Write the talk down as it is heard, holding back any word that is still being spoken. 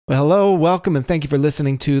Well, hello, welcome, and thank you for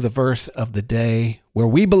listening to the verse of the day, where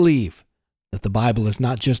we believe that the Bible is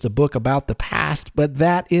not just a book about the past, but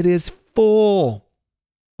that it is full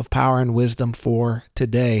of power and wisdom for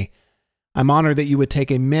today. I'm honored that you would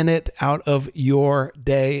take a minute out of your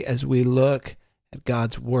day as we look at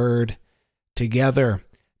God's Word together.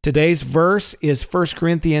 Today's verse is 1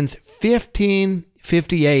 Corinthians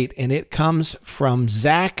 15:58, and it comes from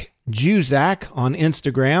Zach Juzak on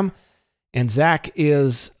Instagram. And Zach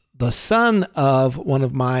is the son of one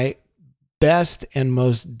of my best and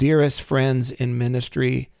most dearest friends in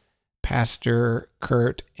ministry, Pastor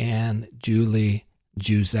Kurt and Julie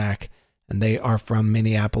Juzak, and they are from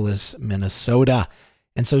Minneapolis, Minnesota.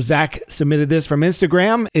 And so Zach submitted this from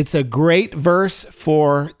Instagram. It's a great verse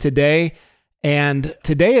for today, and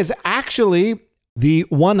today is actually the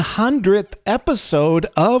 100th episode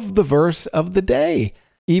of the verse of the day.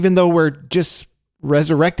 Even though we're just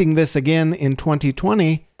resurrecting this again in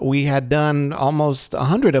 2020, we had done almost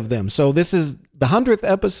 100 of them. So this is the 100th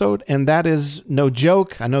episode, and that is no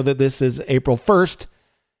joke. I know that this is April 1st,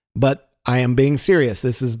 but I am being serious.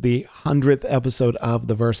 This is the 100th episode of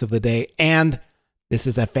the verse of the day, and this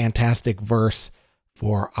is a fantastic verse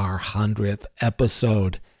for our 100th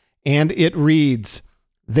episode. And it reads,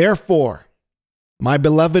 "Therefore, my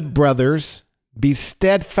beloved brothers, be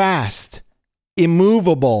steadfast,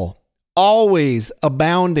 immovable, always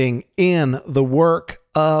abounding in the work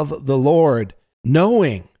of the Lord,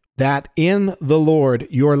 knowing that in the Lord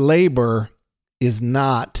your labor is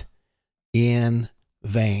not in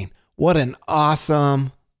vain." What an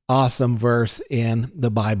awesome, awesome verse in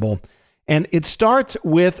the Bible. And it starts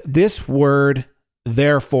with this word,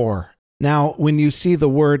 therefore. Now, when you see the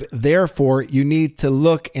word therefore, you need to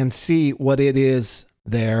look and see what it is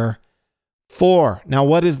there for. Now,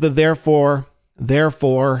 what is the therefore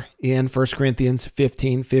in 1 Corinthians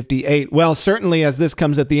 15:58? Well, certainly as this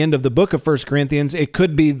comes at the end of the book of 1 Corinthians, it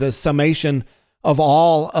could be the summation of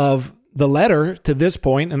all of the letter to this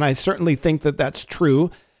point, and I certainly think that that's true.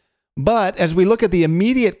 But as we look at the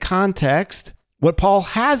immediate context, what Paul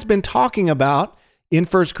has been talking about in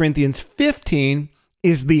 1 Corinthians 15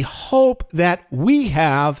 is the hope that we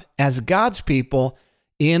have as God's people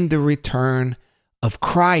in the return of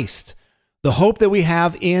Christ. The hope that we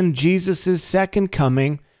have in Jesus' second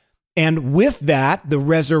coming, and with that, the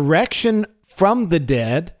resurrection from the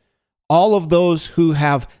dead. All of those who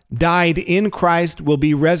have died in Christ will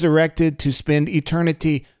be resurrected to spend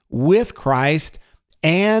eternity with Christ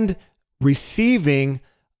and receiving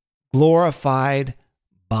glorified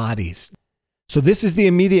bodies. So this is the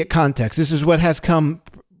immediate context. This is what has come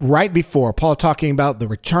right before. Paul talking about the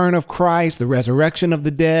return of Christ, the resurrection of the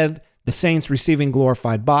dead, the saints receiving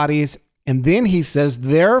glorified bodies. And then he says,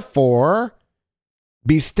 therefore,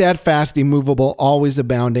 be steadfast, immovable, always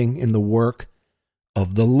abounding in the work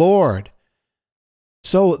of the Lord.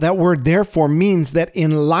 So that word therefore means that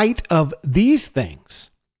in light of these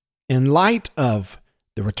things, in light of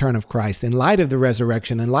the return of Christ, in light of the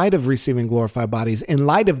resurrection, in light of receiving glorified bodies, in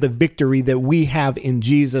light of the victory that we have in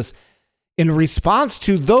Jesus, in response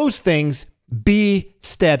to those things, be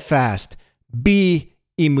steadfast, be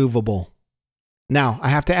immovable. Now, I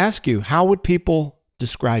have to ask you, how would people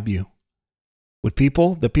describe you? Would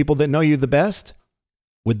the people that know you the best,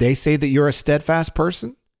 would they say that you're a steadfast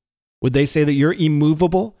person? Would they say that you're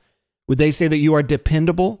immovable? Would they say that you are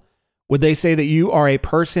dependable? Would they say that you are a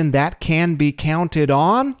person that can be counted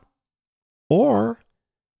on? Or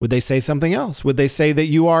would they say something else? Would they say that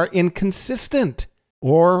you are inconsistent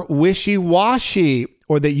or wishy-washy,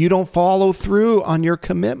 or that you don't follow through on your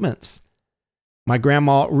commitments? My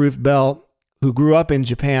grandma, Ruth Bell, who grew up in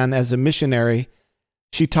Japan as a missionary,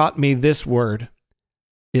 she taught me this word.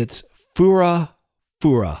 It's Fura.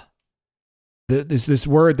 There's this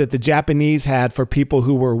word that the Japanese had for people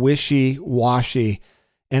who were wishy-washy.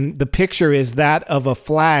 And the picture is that of a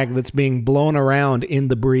flag that's being blown around in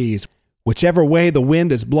the breeze. Whichever way the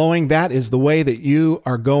wind is blowing, that is the way that you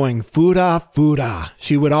are going. Fura.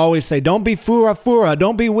 She would always say, don't be fura.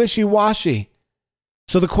 Don't be wishy-washy.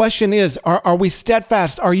 So the question is, are we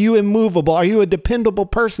steadfast? Are you immovable? Are you a dependable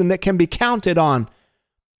person that can be counted on?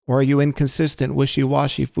 Or are you inconsistent,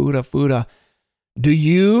 wishy-washy, fura? Do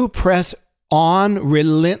you press on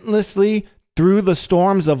relentlessly through the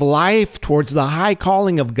storms of life towards the high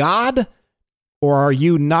calling of God? Or are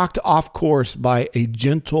you knocked off course by a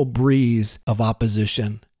gentle breeze of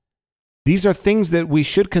opposition? These are things that we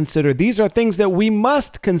should consider. These are things that we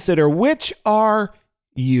must consider. Which are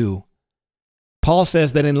you? Paul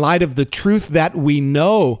says that in light of the truth that we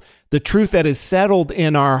know, the truth that is settled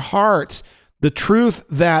in our hearts, the truth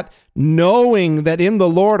that knowing that in the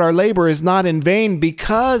Lord our labor is not in vain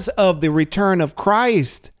because of the return of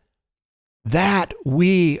Christ, that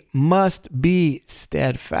we must be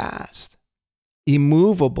steadfast,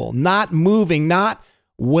 immovable, not moving, not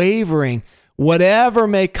wavering, whatever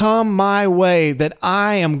may come my way, that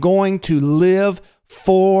I am going to live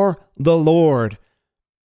for the Lord.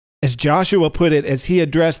 As Joshua put it, as he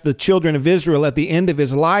addressed the children of Israel at the end of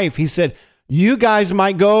his life, he said, you guys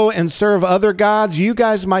might go and serve other gods, you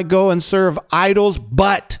guys might go and serve idols,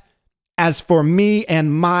 but as for me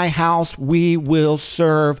and my house, we will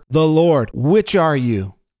serve the Lord. Which are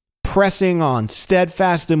you? Pressing on,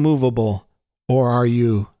 steadfast, immovable, or are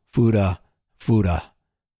you Fura?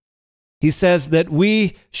 He says that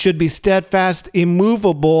we should be steadfast,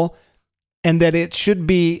 immovable, and that it should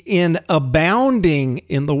be in abounding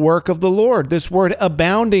in the work of the Lord. This word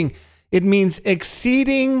abounding, it means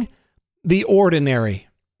exceeding the ordinary.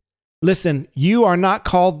 Listen, you are not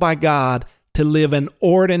called by God to live an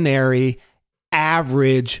ordinary,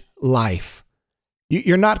 average life.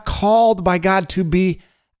 You're not called by God to be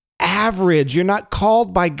average. You're not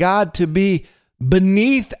called by God to be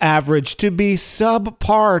beneath average, to be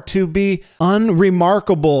subpar, to be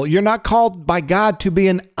unremarkable. You're not called by God to be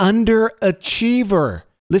an underachiever.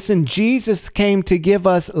 Listen, Jesus came to give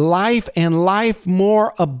us life and life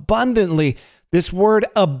more abundantly. This word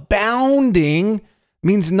abounding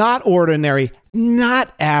means not ordinary,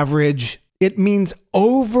 not average. It means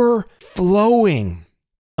overflowing.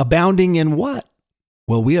 Abounding in what?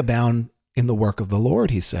 Well, we abound in the work of the Lord,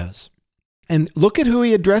 he says. And look at who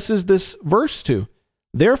he addresses this verse to.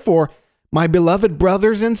 Therefore, my beloved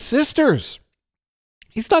brothers and sisters.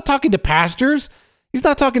 He's not talking to pastors. He's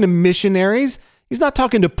not talking to missionaries. He's not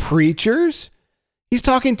talking to preachers. He's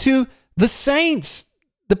talking to the saints,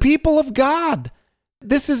 the people of God.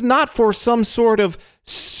 This is not for some sort of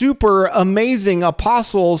super amazing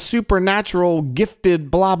apostle, supernatural, gifted,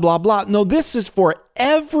 blah, blah, blah. No, this is for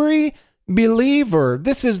every believer.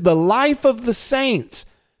 This is the life of the saints,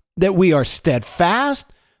 that we are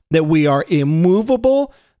steadfast, that we are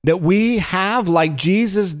immovable, that we have, like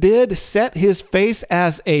Jesus did, set his face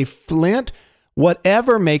as a flint.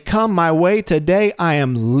 Whatever may come my way today, I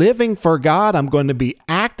am living for God. I'm going to be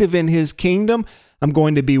active in his kingdom. I'm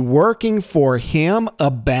going to be working for him,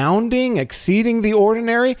 abounding, exceeding the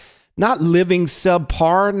ordinary, not living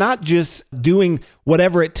subpar, not just doing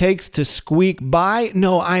whatever it takes to squeak by.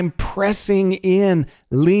 No, I'm pressing in,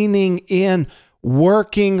 leaning in,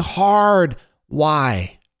 working hard.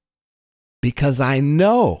 Why? Because I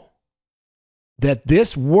know that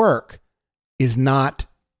this work is not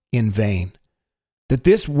in vain. That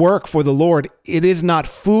this work for the Lord, it is not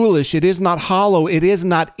foolish, it is not hollow, it is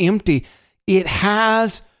not empty. It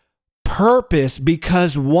has purpose,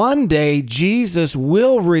 because one day Jesus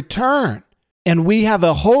will return, and we have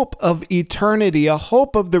a hope of eternity, a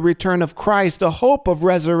hope of the return of Christ, a hope of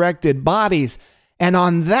resurrected bodies. And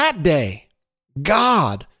on that day,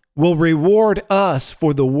 God will reward us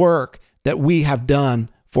for the work that we have done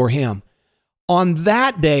for him. On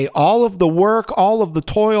that day, all of the work, all of the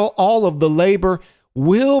toil, all of the labor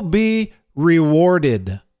will be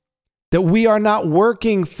rewarded. That we are not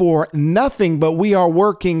working for nothing, but we are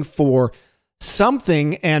working for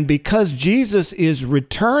something. And because Jesus is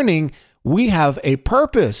returning, we have a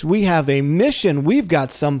purpose. We have a mission. We've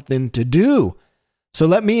got something to do. So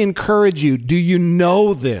let me encourage you. Do you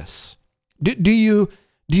know this? Do you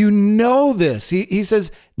know this? He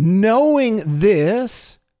says, knowing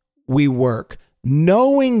this, we work.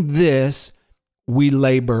 Knowing this, we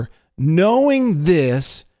labor. Knowing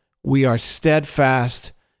this, we are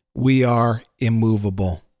steadfast. We are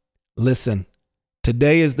immovable. Listen,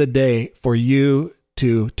 today is the day for you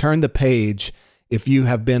to turn the page if you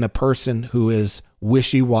have been a person who is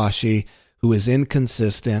wishy-washy, who is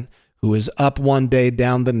inconsistent, who is up one day,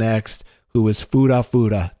 down the next, who is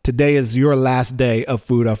Fura. Today is your last day of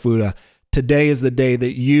Fura. Today is the day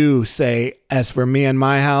that you say, as for me and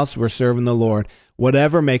my house, we're serving the Lord.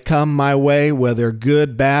 Whatever may come my way, whether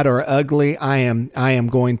good, bad, or ugly, I am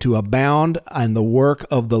going to abound in the work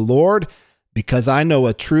of the Lord, because I know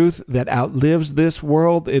a truth that outlives this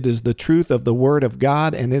world. It is the truth of the Word of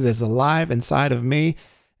God, and it is alive inside of me.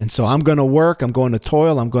 And so I'm going to work, I'm going to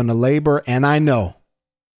toil, I'm going to labor, and I know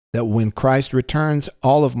that when Christ returns,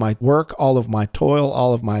 all of my work, all of my toil,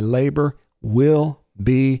 all of my labor will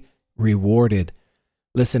be rewarded.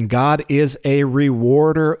 Listen, God is a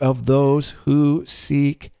rewarder of those who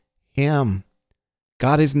seek him.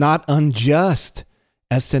 God is not unjust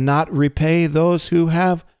as to not repay those who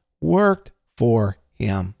have worked for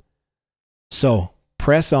him. So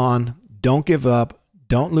press on, don't give up,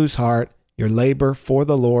 don't lose heart. Your labor for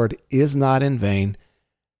the Lord is not in vain,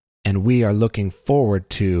 and we are looking forward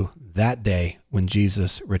to that day when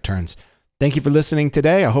Jesus returns. Thank you for listening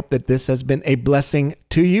today. I hope that this has been a blessing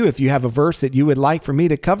to you. If you have a verse that you would like for me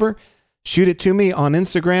to cover, shoot it to me on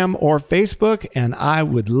Instagram or Facebook, and I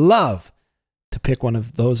would love to pick one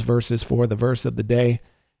of those verses for the verse of the day.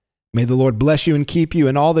 May the Lord bless you and keep you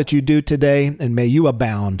in all that you do today, and may you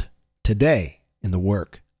abound today in the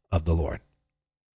work of the Lord.